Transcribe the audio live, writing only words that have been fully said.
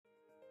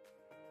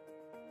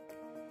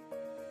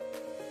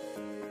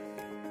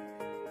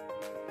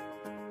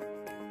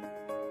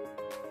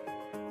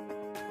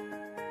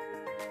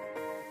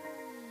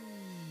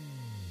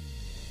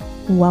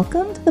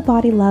Welcome to the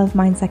Body Love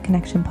Mindset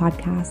Connection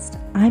podcast.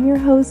 I'm your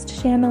host,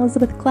 Shannon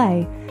Elizabeth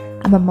Clay.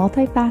 I'm a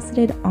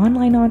multifaceted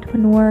online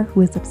entrepreneur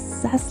who is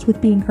obsessed with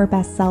being her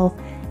best self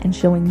and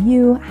showing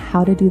you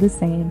how to do the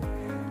same.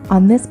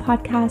 On this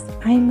podcast,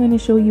 I am going to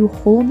show you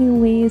whole new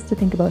ways to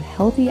think about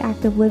healthy,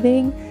 active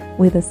living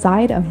with a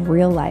side of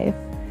real life.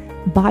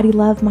 Body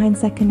Love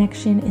Mindset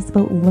Connection is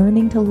about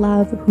learning to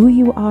love who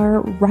you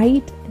are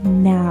right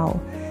now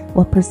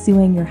while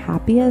pursuing your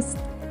happiest,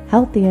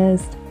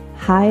 healthiest,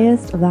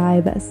 highest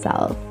vibe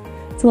self.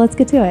 So let's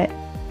get to it.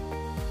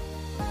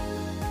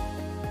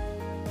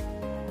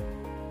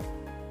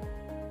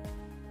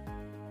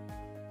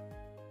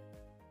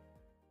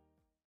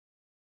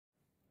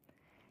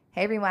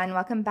 Hey everyone,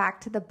 welcome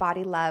back to the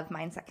Body Love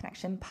Mindset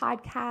Connection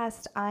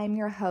podcast. I'm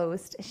your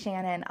host,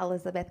 Shannon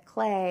Elizabeth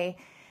Clay,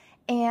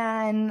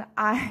 and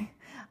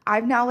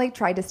I've now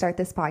tried to start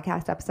this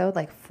podcast episode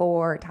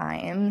 4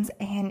 times,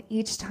 and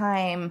each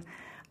time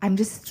I'm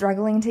just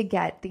struggling to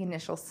get the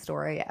initial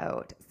story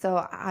out.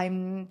 So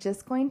I'm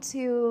just going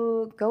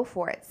to go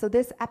for it. So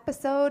this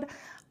episode,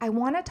 I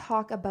want to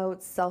talk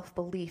about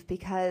self-belief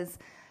because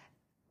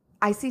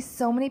I see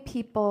so many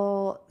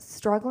people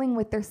struggling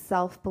with their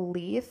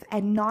self-belief,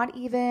 and not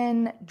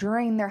even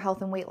during their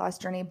health and weight loss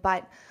journey,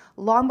 but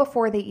long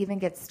before they even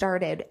get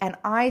started. And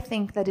I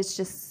think that it's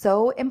just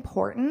so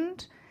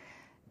important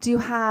to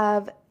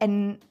have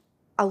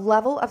a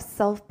level of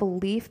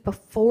self-belief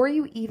before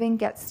you even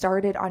get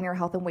started on your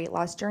health and weight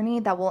loss journey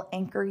that will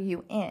anchor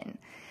you in.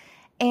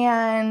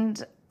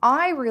 And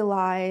I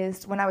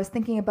realized when I was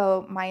thinking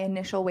about my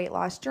initial weight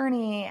loss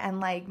journey and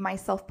my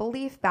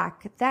self-belief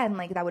back then,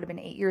 that would have been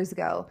 8 years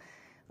ago,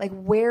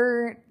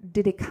 where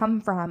did it come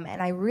from?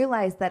 And I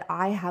realized that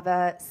I have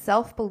a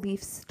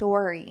self-belief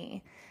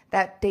story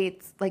that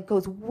dates,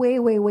 goes way,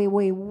 way, way,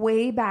 way,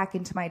 way back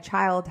into my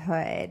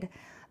childhood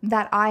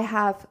that I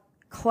have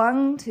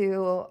clung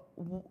to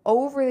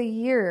over the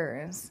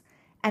years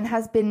and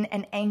has been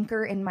an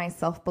anchor in my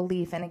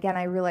self-belief. And again,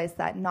 I realized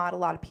that not a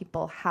lot of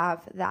people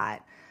have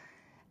that.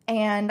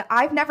 And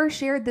I've never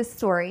shared this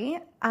story,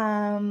 but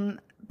I'm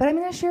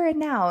going to share it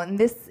now. And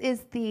this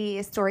is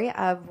the story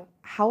of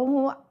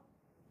how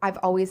I've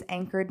always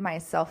anchored my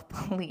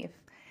self-belief.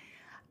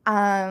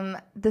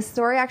 The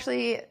story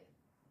actually,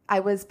 I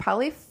was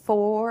probably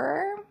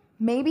 4,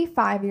 maybe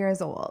 5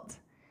 years old.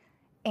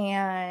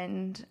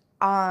 And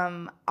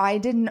I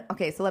didn't,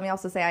 okay, so let me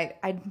also say,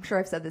 I'm sure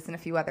I've said this in a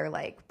few other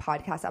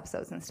podcast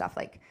episodes and stuff,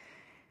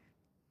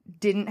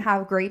 didn't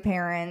have great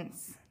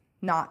parents,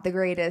 not the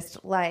greatest,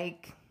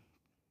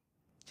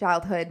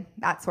 childhood,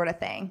 that sort of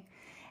thing.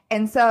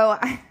 And so,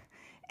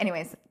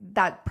 anyways,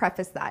 that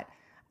prefaced that.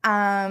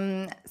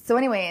 So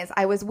anyways,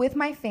 I was with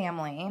my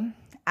family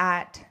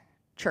at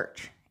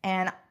church,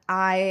 and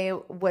I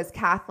was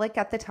Catholic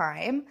at the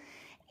time.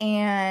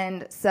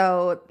 And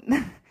so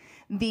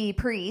the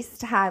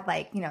priest had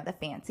the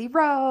fancy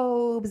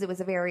robes. It was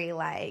a very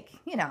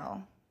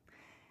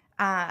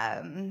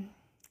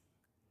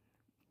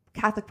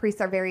Catholic priests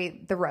are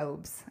very, the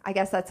robes. I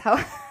guess that's how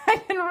I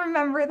can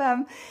remember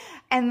them.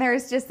 And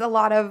there's just a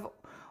lot of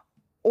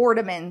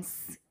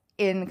ornaments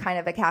in kind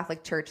of a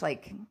Catholic church,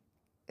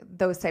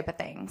 those type of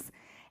things.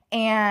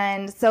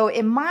 And so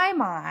in my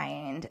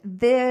mind,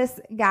 this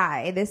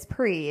guy, this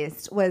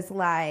priest was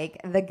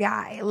the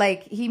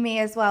guy. He may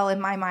as well,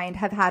 in my mind,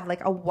 have had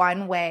a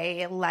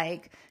one-way,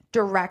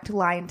 direct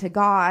line to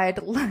God.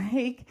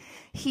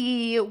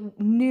 He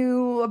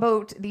knew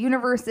about the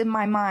universe in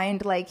my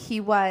mind.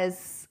 He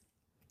was,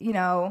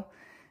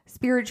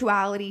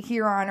 spirituality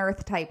here on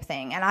earth type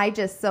thing.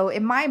 And so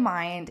in my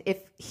mind, if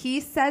he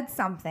said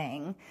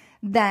something,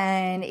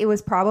 then it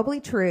was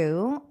probably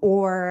true,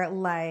 or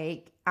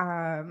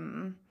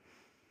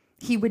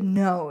he would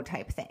know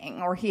type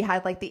thing, or he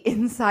had the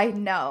inside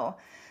know.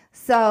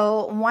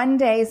 So one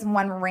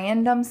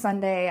random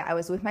Sunday, I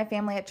was with my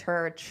family at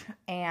church,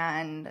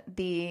 and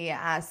the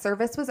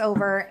service was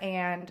over,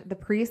 and the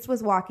priest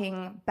was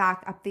walking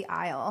back up the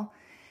aisle,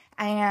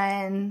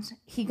 and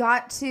he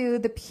got to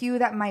the pew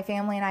that my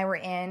family and I were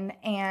in,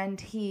 and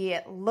he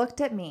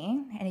looked at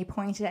me, and he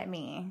pointed at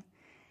me,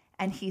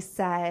 and he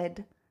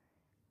said,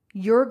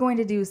 "You're going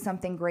to do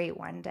something great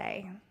one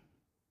day."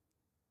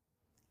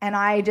 And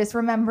I just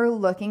remember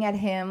looking at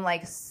him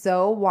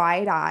so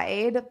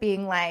wide-eyed,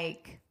 being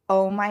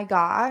oh my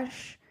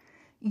gosh,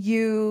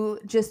 you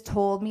just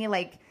told me,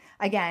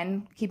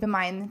 again, keep in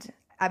mind,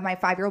 my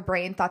 5-year-old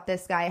brain thought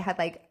this guy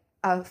had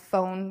a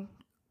phone,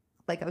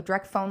 a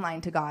direct phone line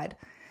to God.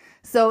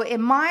 So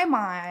in my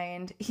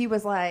mind, he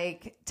was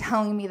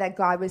telling me that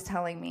God was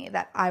telling me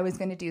that I was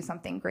going to do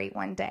something great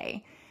one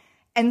day.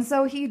 And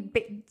so he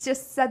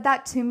just said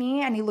that to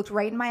me, and he looked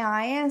right in my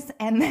eyes,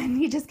 and then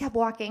he just kept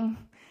walking.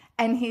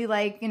 And he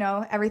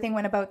everything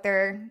went about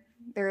their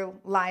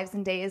lives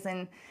and days,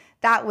 and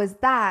that was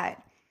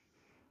that.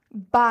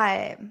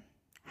 But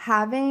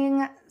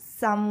having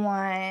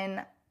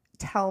someone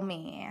tell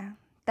me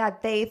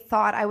that they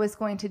thought I was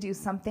going to do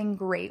something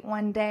great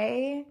one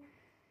day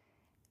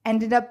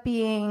ended up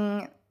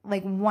being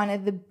like one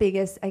of the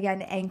biggest,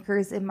 again,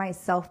 anchors in my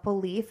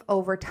self-belief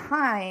over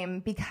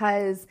time,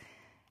 because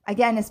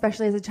again,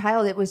 especially as a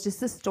child, it was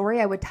just a story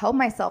I would tell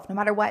myself no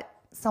matter what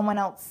someone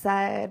else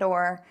said,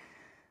 or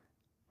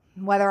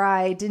whether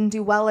I didn't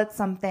do well at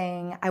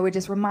something, I would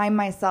just remind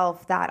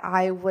myself that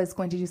I was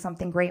going to do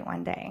something great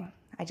one day.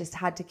 I just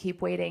had to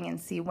keep waiting and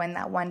see when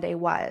that one day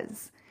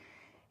was.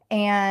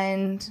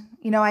 And,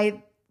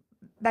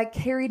 that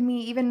carried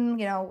me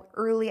even,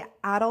 early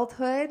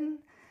adulthood.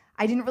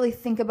 I didn't really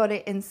think about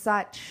it in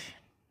such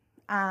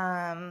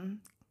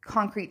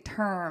concrete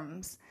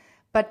terms,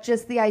 but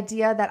just the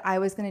idea that I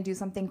was going to do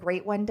something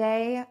great one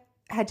day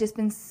had just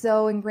been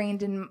so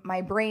ingrained in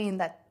my brain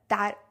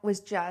that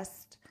was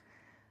just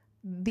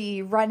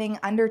the running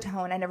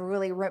undertone. I never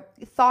really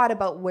thought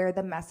about where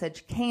the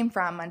message came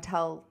from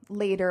until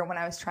later when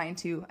I was trying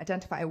to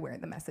identify where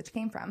the message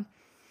came from.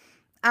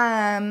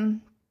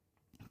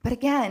 But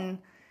again,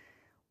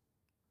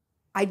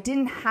 I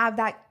didn't have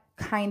that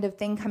kind of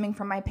thing coming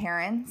from my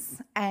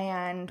parents,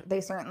 and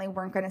they certainly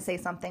weren't going to say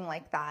something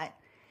like that.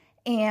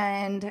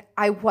 And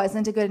I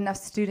wasn't a good enough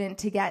student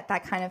to get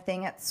that kind of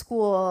thing at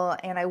school,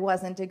 and I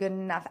wasn't a good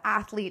enough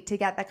athlete to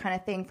get that kind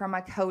of thing from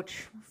a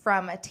coach,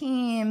 from a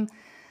team.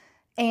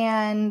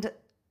 And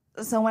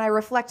so when I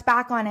reflect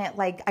back on it,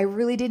 like, I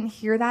really didn't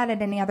hear that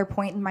at any other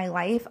point in my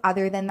life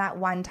other than that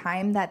one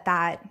time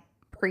that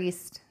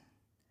priest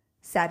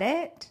said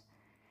it.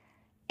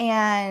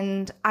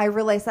 And I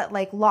realized that,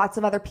 like, lots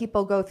of other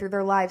people go through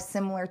their lives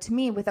similar to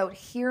me without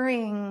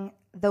hearing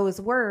those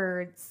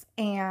words,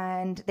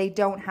 and they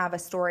don't have a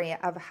story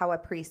of how a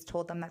priest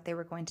told them that they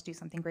were going to do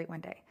something great one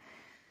day.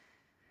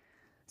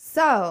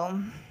 So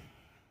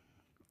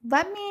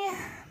let me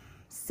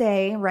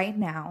say right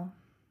now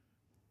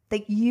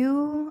that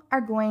you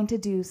are going to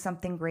do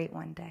something great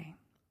one day.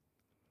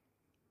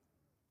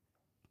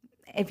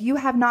 If you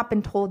have not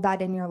been told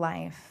that in your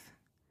life,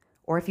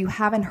 or if you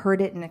haven't heard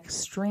it in an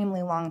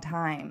extremely long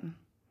time,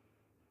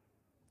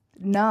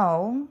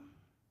 know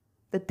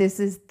that this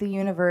is the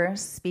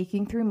universe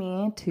speaking through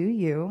me to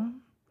you,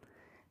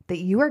 that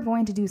you are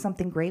going to do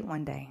something great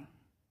one day.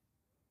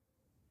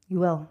 You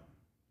will.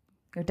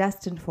 You're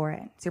destined for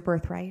it. It's your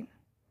birthright.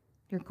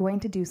 You're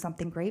going to do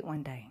something great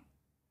one day.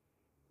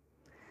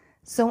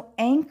 So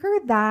anchor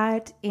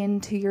that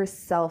into your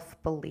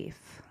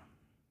self-belief.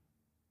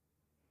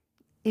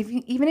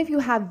 Even if you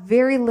have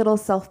very little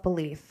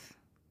self-belief,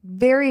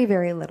 very,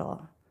 very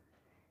little,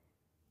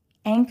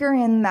 anchor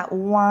in that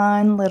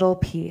one little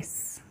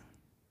piece.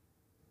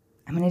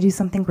 I'm going to do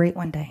something great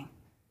one day.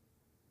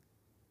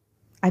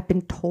 I've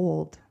been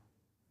told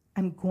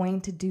I'm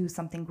going to do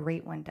something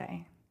great one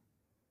day.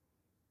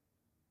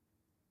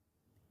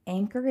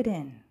 Anchor it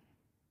in.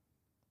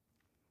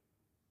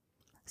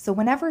 So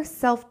whenever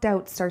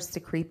self-doubt starts to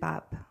creep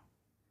up,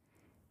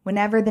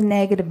 whenever the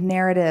negative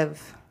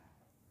narrative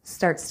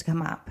starts to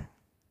come up,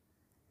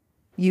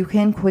 you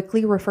can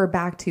quickly refer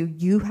back to,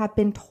 you have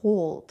been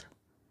told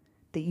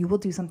that you will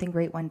do something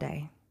great one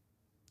day.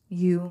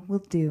 You will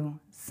do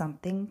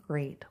something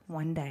great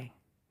one day.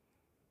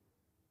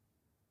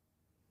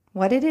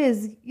 What it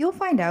is, you'll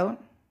find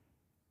out.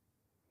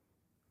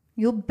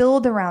 You'll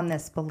build around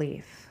this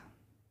belief.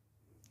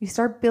 You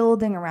start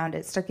building around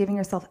it. Start giving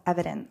yourself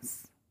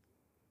evidence.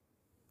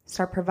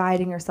 Start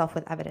providing yourself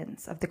with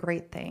evidence of the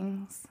great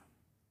things.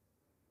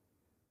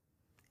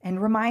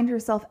 And remind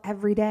yourself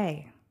every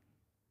day,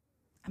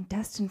 I'm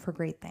destined for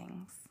great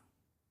things.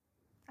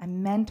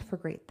 I'm meant for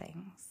great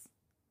things.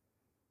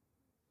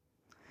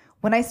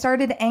 When I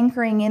started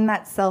anchoring in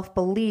that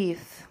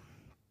self-belief,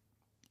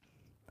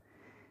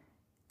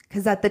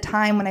 because at the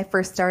time when I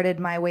first started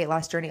my weight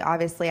loss journey,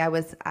 obviously I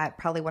was at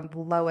probably one of the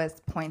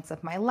lowest points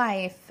of my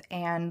life.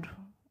 And,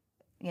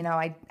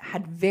 I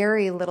had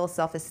very little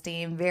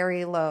self-esteem,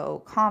 very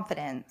low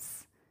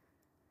confidence.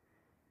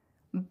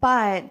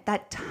 But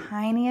that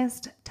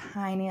tiniest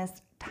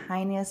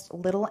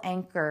little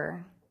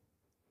anchor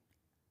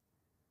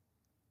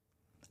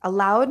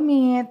allowed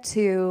me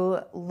to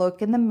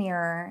look in the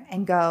mirror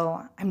and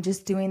go, I'm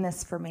just doing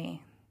this for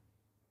me.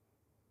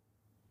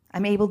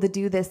 I'm able to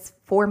do this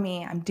for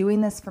me. I'm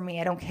doing this for me.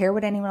 I don't care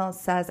what anyone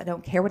else says. I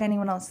don't care what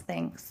anyone else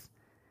thinks.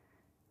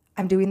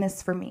 I'm doing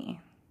this for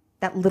me.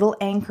 That little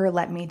anchor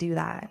let me do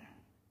that.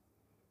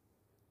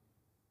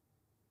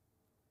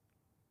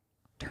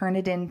 Turn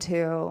it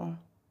into,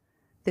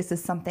 this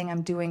is something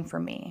I'm doing for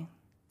me.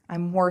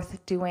 I'm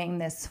worth doing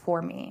this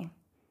for me.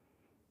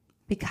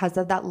 Because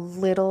of that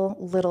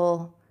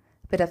little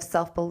bit of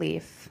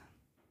self-belief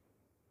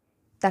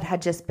that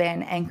had just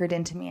been anchored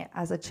into me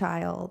as a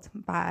child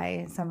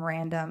by some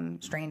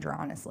random stranger,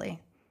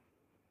 honestly.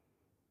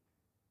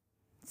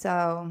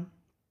 So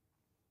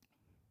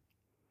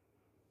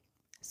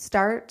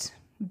start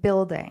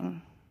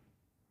building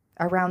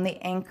around the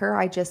anchor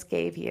I just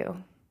gave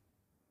you.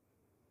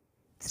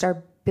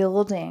 Start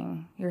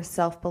building your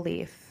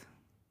self-belief,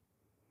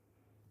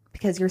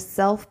 because your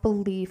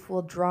self-belief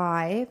will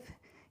drive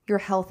your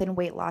health and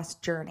weight loss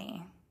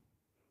journey.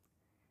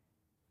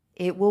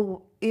 It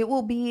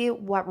will be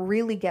what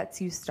really gets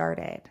you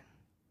started.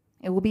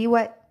 It will be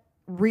what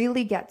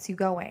really gets you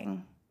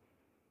going.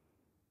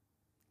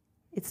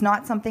 It's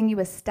not something you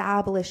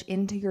establish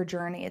into your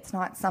journey. It's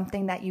not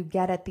something that you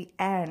get at the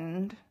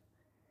end.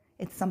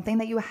 It's something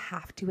that you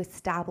have to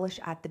establish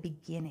at the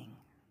beginning.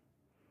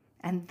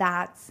 And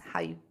that's how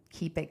you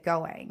keep it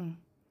going.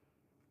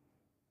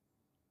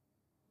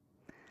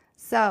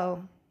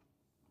 So,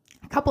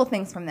 a couple of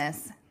things from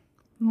this.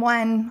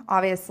 One,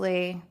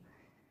 obviously,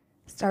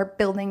 start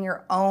building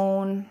your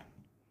own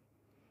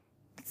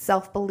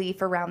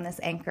self-belief around this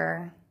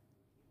anchor.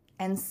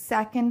 And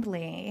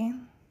secondly,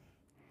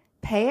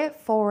 pay it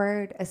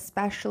forward,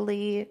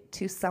 especially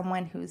to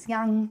someone who's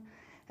young,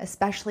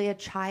 especially a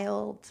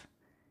child.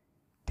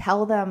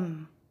 Tell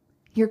them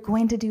you're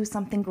going to do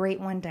something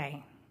great one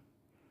day.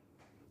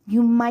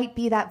 You might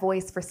be that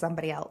voice for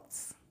somebody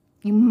else.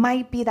 You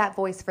might be that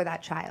voice for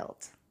that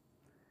child.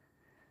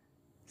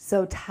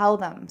 So tell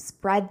them,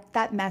 spread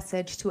that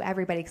message to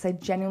everybody, because I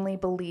genuinely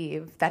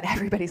believe that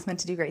everybody's meant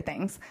to do great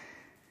things.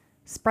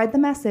 Spread the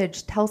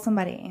message. Tell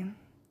somebody.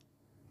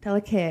 Tell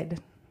a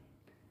kid.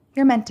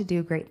 You're meant to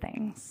do great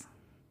things.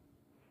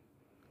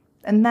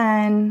 And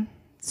then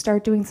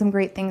start doing some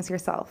great things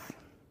yourself.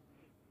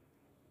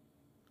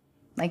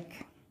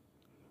 Like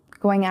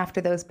going after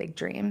those big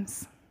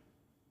dreams.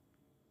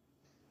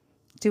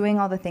 Doing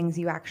all the things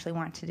you actually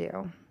want to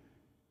do.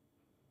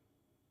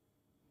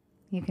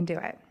 You can do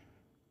it.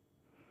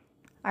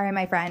 All right,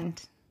 my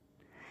friend.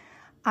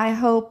 I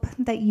hope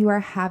that you are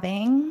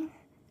having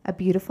a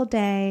beautiful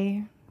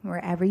day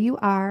wherever you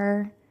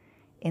are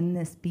in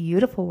this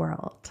beautiful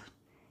world.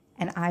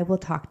 And I will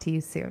talk to you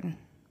soon.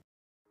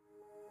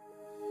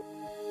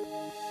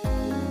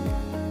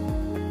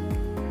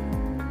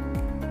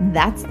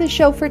 That's the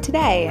show for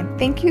today.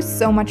 Thank you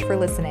so much for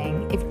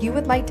listening. If you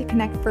would like to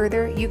connect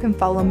further, you can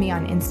follow me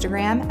on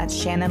Instagram at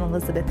Shannon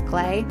Elizabeth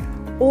Clay,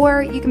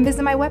 or you can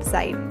visit my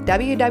website,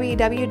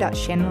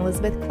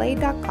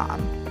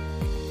 www.shannonelizabethclay.com.